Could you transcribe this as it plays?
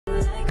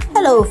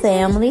Hello,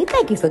 family.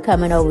 Thank you for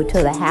coming over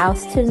to the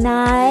house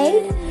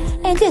tonight.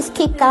 And just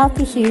kick off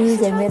your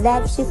shoes and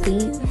relax your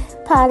feet.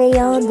 Party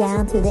on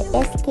down to the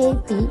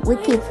SK beat. We're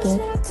kicking.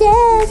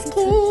 Just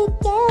kicking.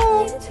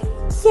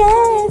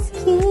 Just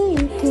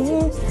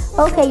kicking.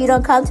 Okay, you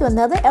don't come to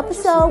another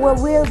episode where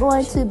we're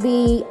going to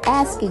be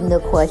asking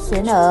the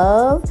question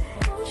of,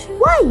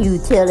 why you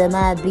telling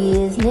my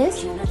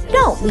business?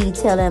 Don't be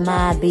telling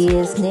my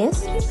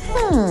business.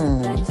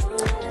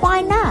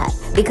 Why not?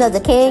 Because a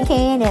can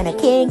and a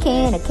can,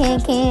 a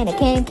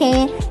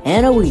can,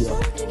 and a wheel.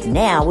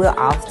 Now we're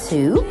off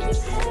to...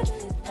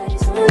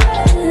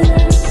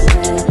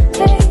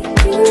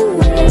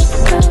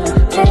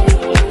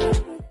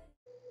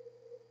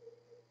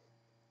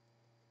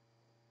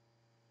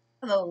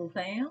 Hello,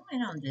 fam,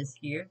 and I'm just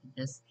here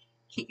to just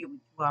kick it with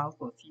you all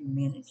for a few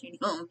minutes. You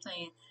know what I'm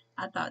saying?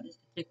 I thought this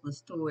particular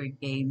story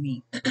gave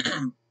me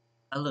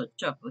a little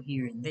chuckle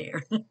here and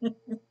there.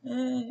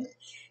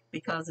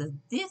 Because if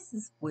this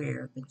is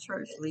where the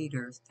church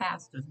leaders,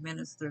 pastors,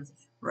 ministers,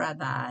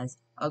 rabbis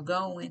are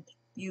going,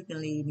 you can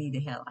leave me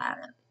the hell out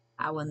of it.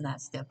 I will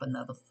not step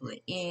another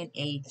foot in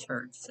a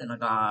church,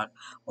 synagogue,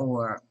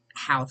 or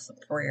house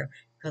of prayer,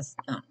 because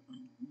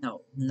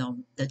no,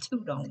 the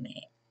two don't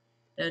match.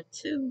 The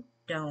two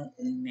don't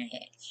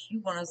match.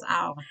 You want us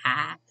all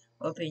high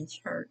up in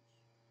church,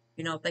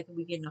 thinking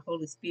we getting the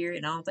Holy Spirit,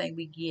 and the only thing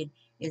we get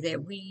is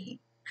that we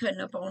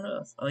cutting up on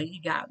us, or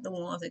you got the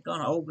ones that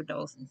gonna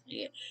overdose and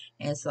shit.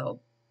 And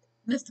so,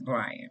 Mr.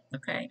 Bryant,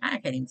 okay, I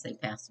can't even say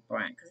Pastor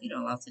Bryant because he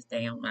done lost his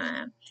damn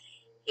mind.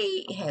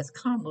 He has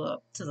come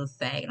up to the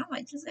fact, and I'm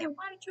like, Giselle,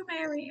 why did you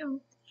marry him?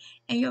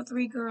 And your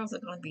three girls are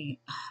gonna be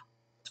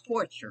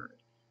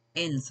tortured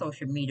in the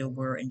social media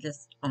world and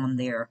just on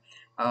their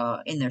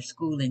in their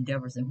school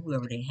endeavors and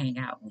whoever they hang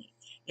out with.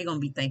 They're gonna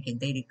be thinking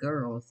they the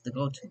girls, the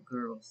go-to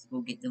girls, to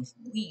go get them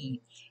some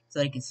weed so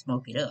they can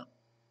smoke it up.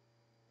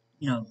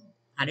 You know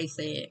how they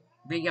said,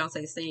 Big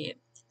Beyonce said,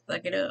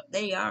 fuck it up.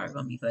 They are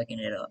gonna be fucking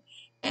it up.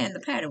 And the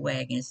paddy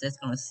wagon is just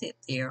gonna sit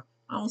there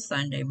on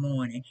Sunday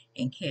morning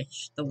and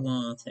catch the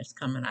ones that's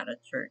coming out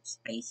of church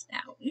spaced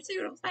out. You see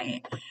what I'm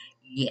saying?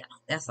 Yeah,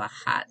 that's a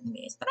hot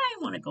mess. But I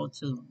didn't want to go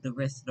to the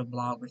rest of the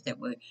bloggers that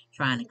were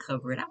trying to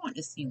cover it. I wanted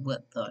to see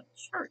what the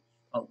church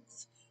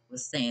folks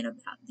was saying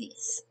about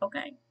this.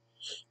 Okay,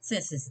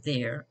 since it's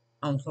there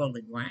on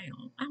holy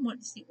ground, I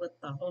want to see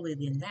what the holier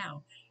than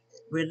thou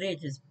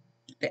religious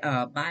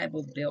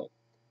Bible belt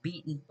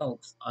beaten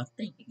folks are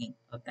thinking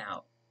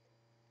about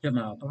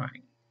Jamal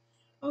Bryant.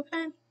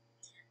 Okay,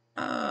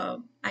 I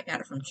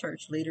got it from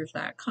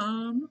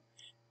churchleaders.com.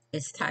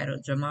 It's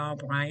titled Jamal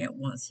Bryant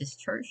wants his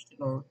church to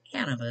go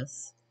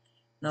cannabis.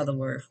 Another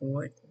word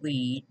for it,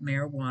 weed,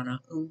 marijuana,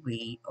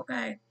 weed,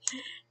 okay?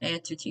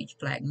 And to teach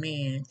black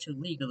men to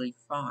legally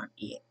farm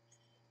it.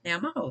 Now,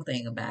 my whole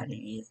thing about it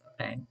is,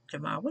 okay,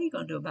 Jamal, what are you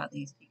going to do about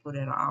these people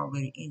that are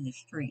already in the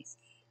streets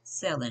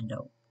selling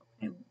dope?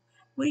 Okay?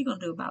 What are you going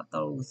to do about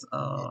those,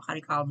 how do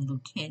you call them,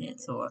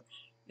 lieutenants or,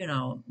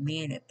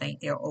 men that think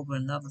they're over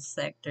another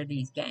sector,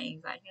 these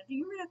gangs out here? Do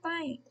you really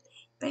think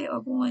they are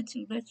going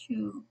to let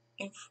you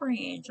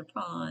infringe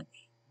upon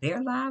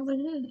their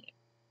livelihood?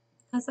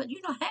 Because,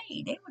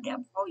 hey, they were there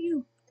before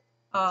you,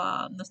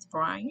 Mr.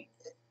 Bryant.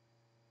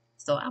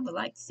 So I would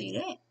like to see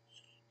that,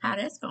 how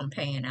that's going to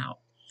pan out.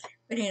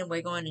 But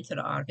anyway, going into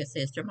the article, it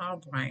says Jamal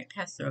Bryant,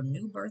 pastor of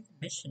New Birth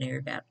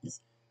Missionary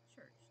Baptist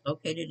Church,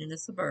 located in the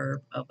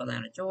suburb of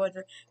Atlanta,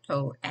 Georgia,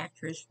 told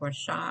actress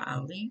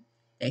Porshawilliams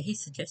that he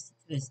suggested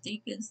to his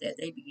deacons that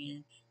they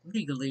begin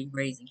legally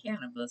raising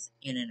cannabis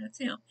in an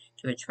attempt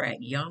to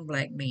attract young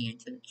black men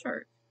to the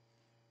church.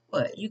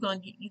 What, you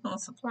gonna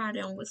supply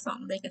them with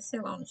something they can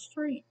sell on the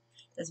street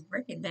that's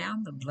breaking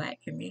down the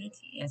black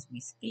community as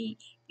we speak?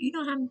 Do you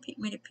know how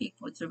many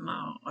people,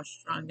 Jamal, are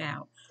strung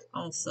out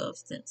on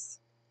substance,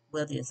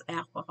 whether it's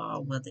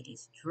alcohol, whether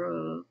it's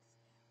drugs,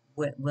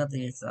 whether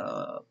it's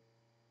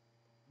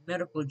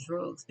medical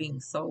drugs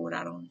being sold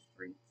out on the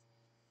streets?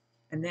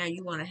 And now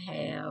you want to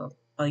have,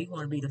 or you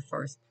want to be the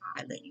first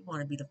pilot, you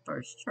want to be the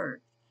first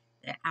church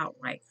that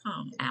outright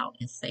come out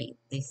and say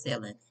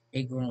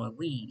they growing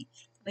weed.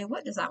 I mean,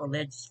 what does our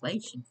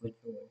legislation for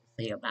Georgia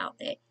say about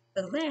that?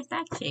 Because last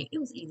I checked, it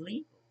was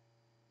illegal.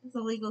 It was a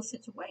legal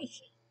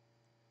situation.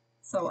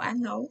 So I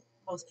know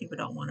most people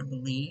don't want to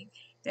believe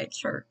that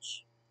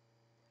churches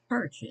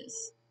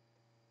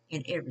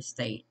in every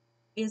state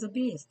is a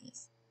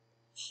business.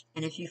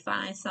 And if you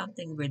find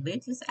something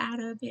religious out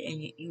of it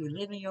and you're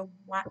living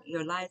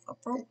your life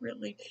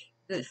appropriately,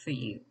 good for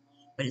you.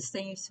 But it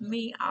seems to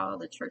me all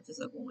the churches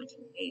are going to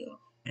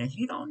hell. And if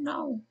you don't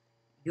know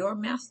your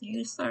master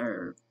you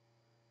serve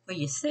for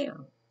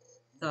yourself,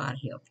 God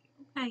help you.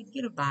 Okay,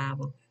 get a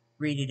Bible,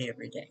 read it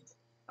every day.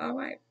 All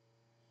right.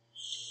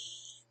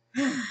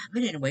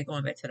 But anyway,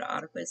 going back to the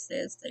article, it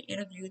says the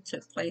interview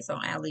took place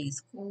on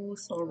Ali's Cool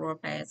Soror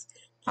Pass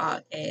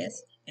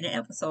podcast in an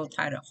episode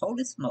titled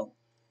Holy Smoke.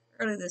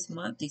 Earlier this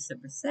month,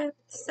 December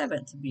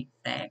 7th to be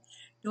exact,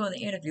 during the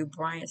interview,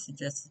 Bryant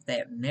suggested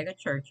that mega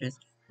churches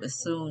will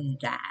soon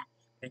die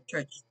if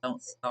churches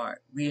don't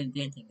start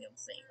reinventing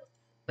themselves.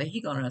 But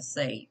he's going to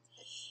say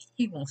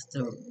he wants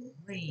to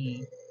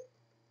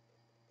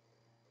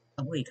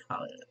what do you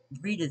call it?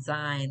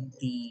 Redesign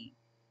the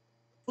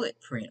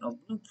footprint or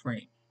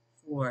blueprint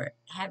for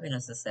having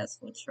a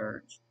successful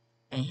church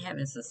and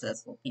having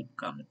successful people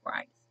come to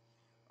Christ.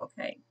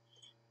 Okay.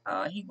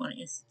 He want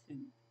to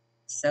institute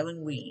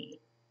selling weed.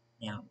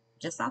 Now,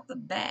 just off the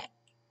bat,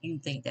 you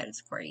think that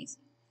is crazy.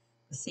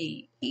 But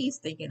see, he's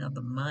thinking of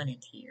the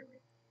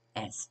monetary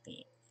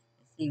aspect.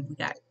 See, we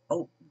got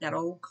old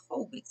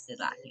COVID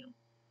still out here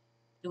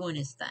doing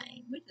his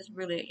thing, which is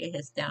really it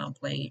has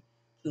downplayed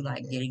to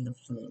like getting the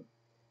flu.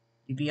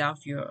 You be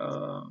off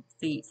your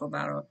feet for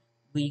about a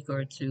week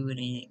or two, and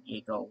then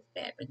it goes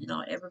back. But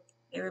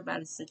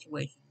everybody's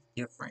situation is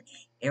different.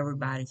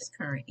 Everybody's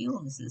current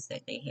illnesses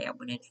that they have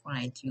when they're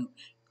trying to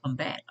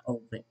combat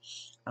COVID,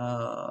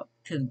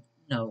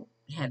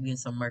 having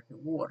some murky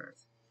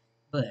waters.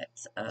 But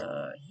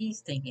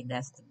he's thinking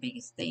that's the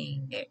biggest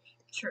thing that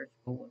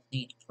churchgoers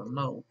need to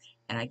promote.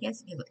 And I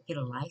guess get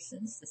a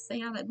license to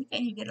say all that. We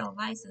can't even get a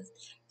license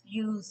to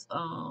use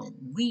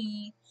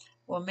weed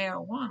or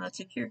marijuana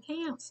to cure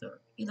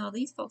cancer.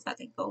 These folks have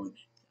to go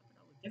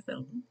different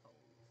loopholes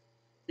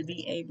to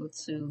be able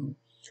to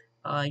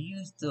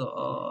use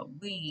the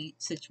weed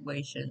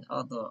situation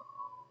or the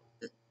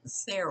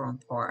serum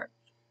part,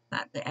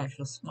 not the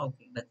actual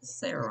smoking, but the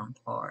serum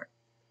part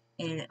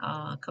and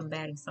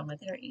combating some of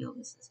their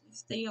illnesses. We're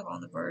still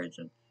on the verge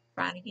of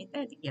trying to get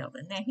that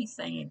together. Now he's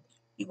saying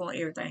he wants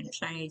everything to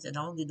change, and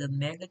only the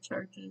mega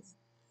churches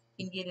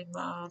can get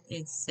involved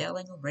in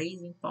selling,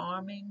 raising,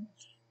 farming.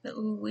 The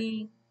ooh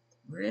we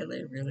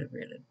really, really,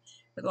 really.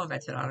 But going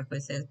back to the article,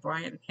 it says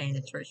Bryant became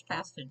the church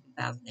pastor in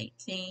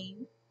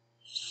 2018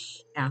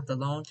 after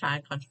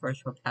longtime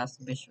controversial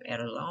pastor Bishop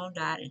Ed Long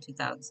died in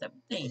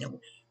 2017. And the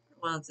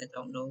ones that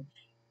don't know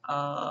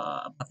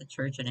about the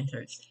church and the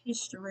church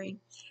history,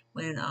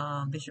 when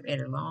Bishop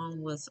Ed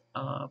Long was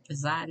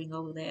presiding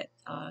over that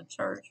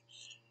church,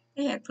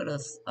 they had put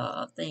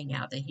a thing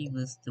out that he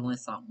was doing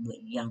something with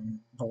young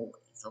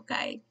boys,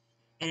 okay?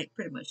 And it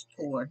pretty much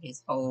tore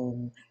his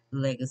whole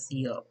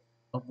legacy up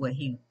of what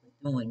he was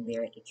doing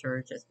there at the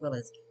church, as well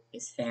as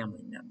his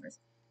family members.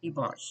 He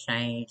brought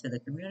shame to the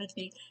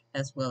community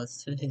as well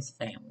as to his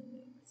family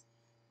members.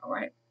 All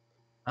right.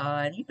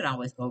 And you can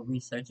always go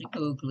research and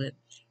Google it,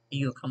 and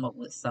you'll come up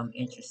with some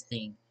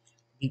interesting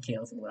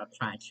details of what I'm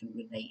trying to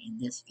relate in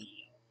this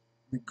video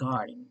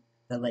regarding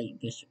the late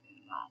Bishop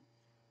Long.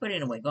 But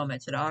anyway, going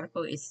back to the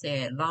article, it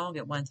said Long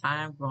at one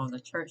time growing the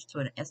church to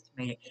an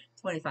estimated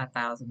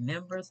 25,000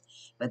 members,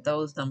 but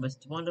those numbers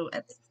dwindled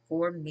at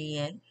 4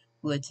 men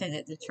who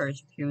attended the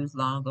church accused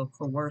Long of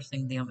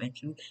coercing them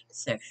into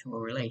sexual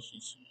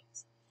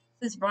relationships.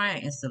 Since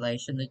Bryant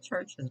installation, the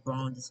church has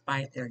grown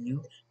despite their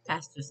new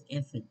pastor's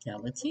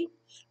infidelity,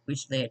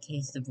 which led to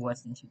his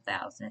divorce in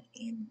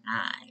 2009.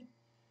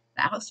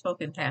 The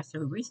outspoken pastor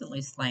who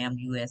recently slammed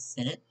U.S.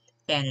 Senate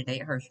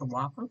candidate Herschel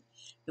Walker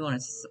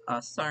during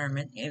a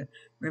sermon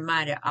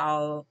reminded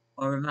Ali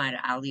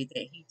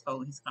that he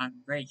told his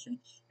congregation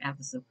after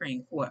the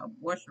Supreme Court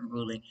abortion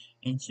ruling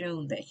in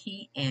June that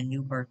he and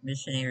New Birth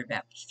Missionary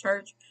Baptist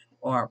Church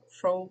are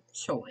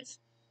pro-choice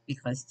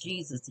because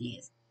Jesus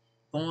is.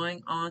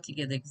 Going on to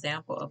give the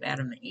example of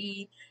Adam and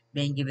Eve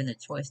being given the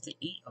choice to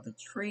eat of the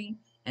tree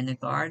and the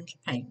garden to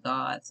paint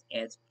gods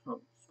as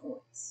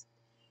pro-choice.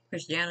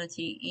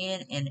 Christianity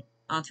in and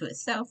unto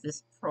itself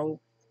is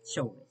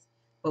pro-choice.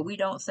 But we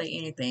don't say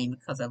anything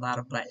because a lot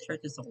of black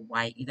churches are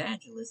white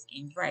evangelists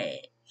in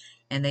drag.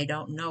 And they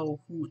don't know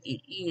who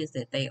it is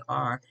that they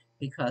are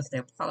because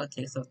their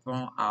politics are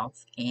thrown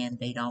off and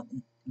they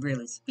don't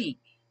really speak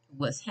to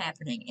what's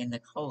happening in the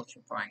culture,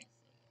 Bryant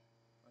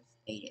said or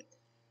stated.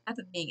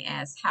 After being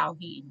asked how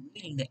he is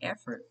leading the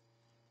effort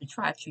to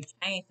try to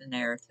change the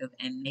narrative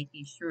and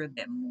making sure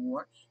that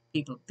more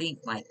people think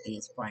like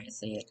this, Bryant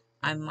said,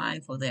 I'm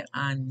mindful that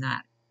I'm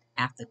not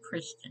after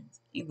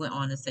Christians. He went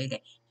on to say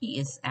that he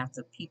is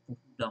after people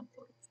who don't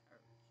go to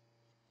church.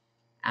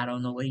 I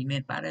don't know what he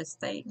meant by that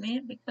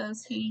statement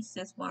because he's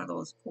just one of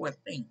those poor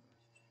thinkers.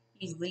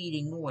 He's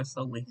leading more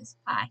so with his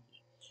pocket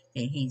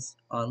than he's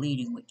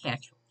leading with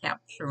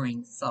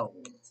capturing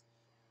souls.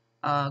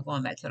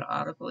 Going back to the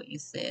article,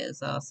 it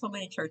says so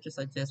many churches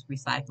are just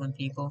recycling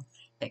people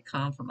that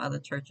come from other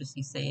churches.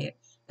 He said,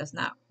 that's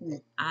not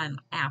who I'm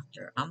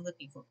after. I'm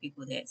looking for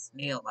people that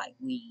smell like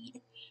weed.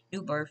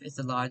 New Birth is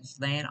the largest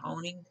land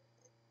owning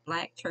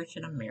black church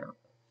in America.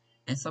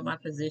 And so my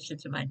position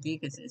to my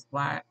deacons is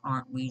why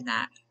aren't we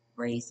not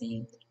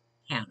raising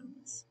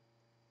cannabis?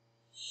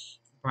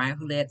 Bryant,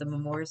 who led the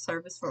memorial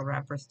service for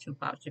rappers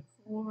Tupac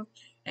Shakur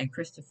and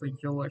Christopher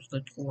George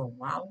Latour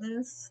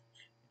Wallace,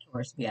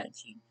 Notorious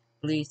B.I.G.,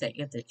 believes that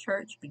if the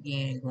church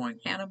began growing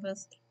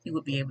cannabis, he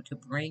would be able to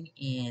bring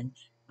in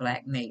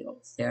black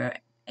males. They're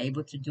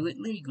able to do it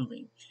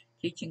legally,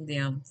 teaching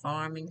them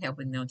farming,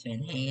 helping them to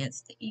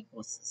enhance the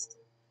ecosystem.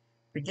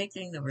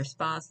 Predicting the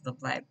response of the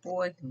black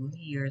boy who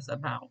hears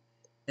about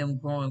them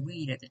growing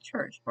weed at the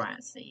church,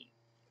 Bryant said.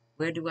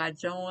 Where do I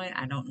join?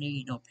 I don't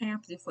need no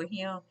pamphlet for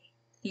him.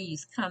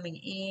 He's coming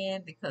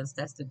in because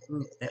that's the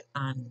group that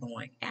I'm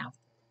going after.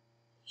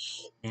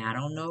 Now, I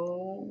don't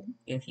know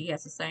if he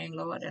has the same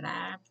Lord that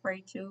I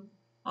pray to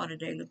on a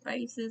daily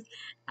basis.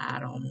 I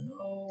don't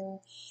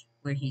know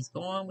where he's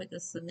going with the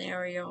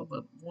scenario,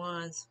 but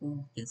ones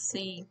who can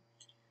see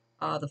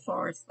the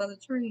forest for the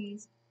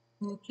trees,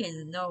 who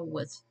can know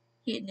what's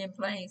hidden in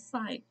plain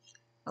sight.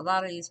 A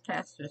lot of these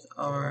pastors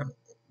are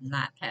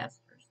not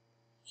pastors.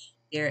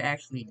 They're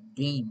actually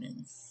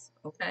demons,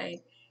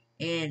 okay?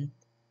 In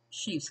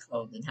sheep's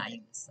clothing, how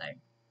you would say.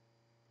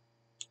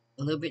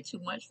 A little bit too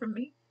much for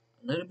me,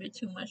 a little bit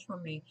too much for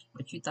me,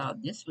 but you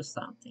thought this was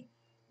something.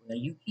 Well,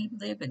 you keep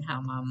living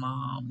how my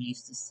mom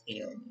used to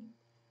tell me,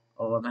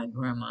 or my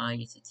grandma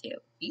used to tell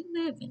me. Keep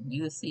living,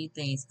 you'll see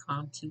things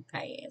come to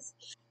pass.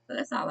 So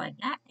that's all I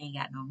got. Ain't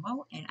got no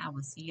more, and I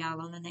will see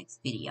y'all on the next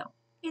video.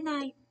 Good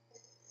night.